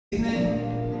8th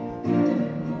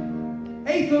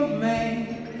of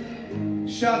May,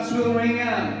 shots will ring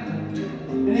out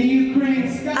in the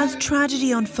Ukraine sky. As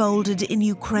tragedy unfolded in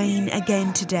Ukraine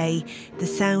again today, the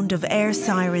sound of air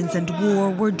sirens and war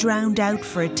were drowned out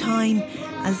for a time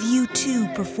as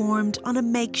U2 performed on a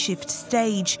makeshift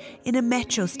stage in a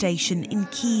metro station in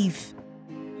Kyiv.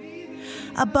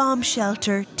 A bomb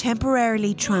shelter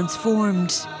temporarily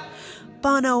transformed.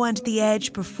 Bono and The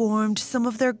Edge performed some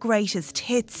of their greatest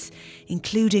hits,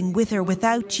 including With or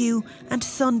Without You and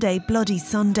Sunday Bloody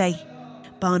Sunday.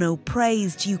 Bono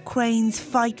praised Ukraine's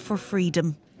fight for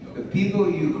freedom. The people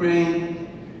of Ukraine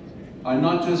are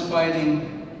not just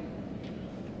fighting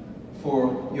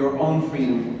for your own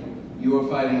freedom, you are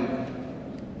fighting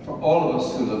for all of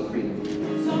us who love freedom.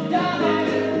 So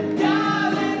darling,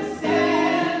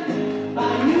 stand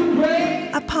by Ukraine.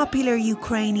 A popular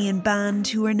Ukrainian band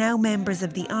who are now members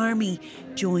of the army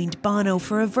joined Bono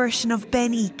for a version of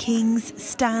Benny King's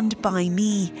Stand By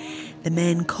Me. The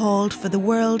men called for the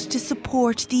world to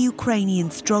support the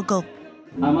Ukrainian struggle.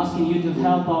 I'm asking you to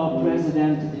help our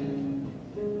president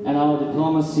and our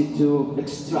diplomacy to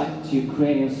extract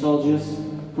Ukrainian soldiers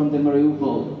from the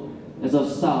Mariupol as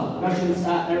of start. Russians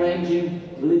are arranging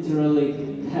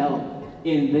literally hell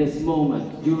in this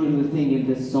moment during the thing in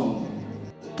this song.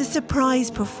 The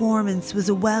surprise performance was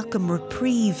a welcome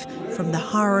reprieve from the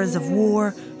horrors of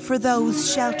war for those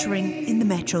sheltering in the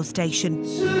metro station.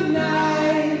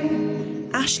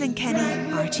 Aisling Kenny,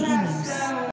 RTE News.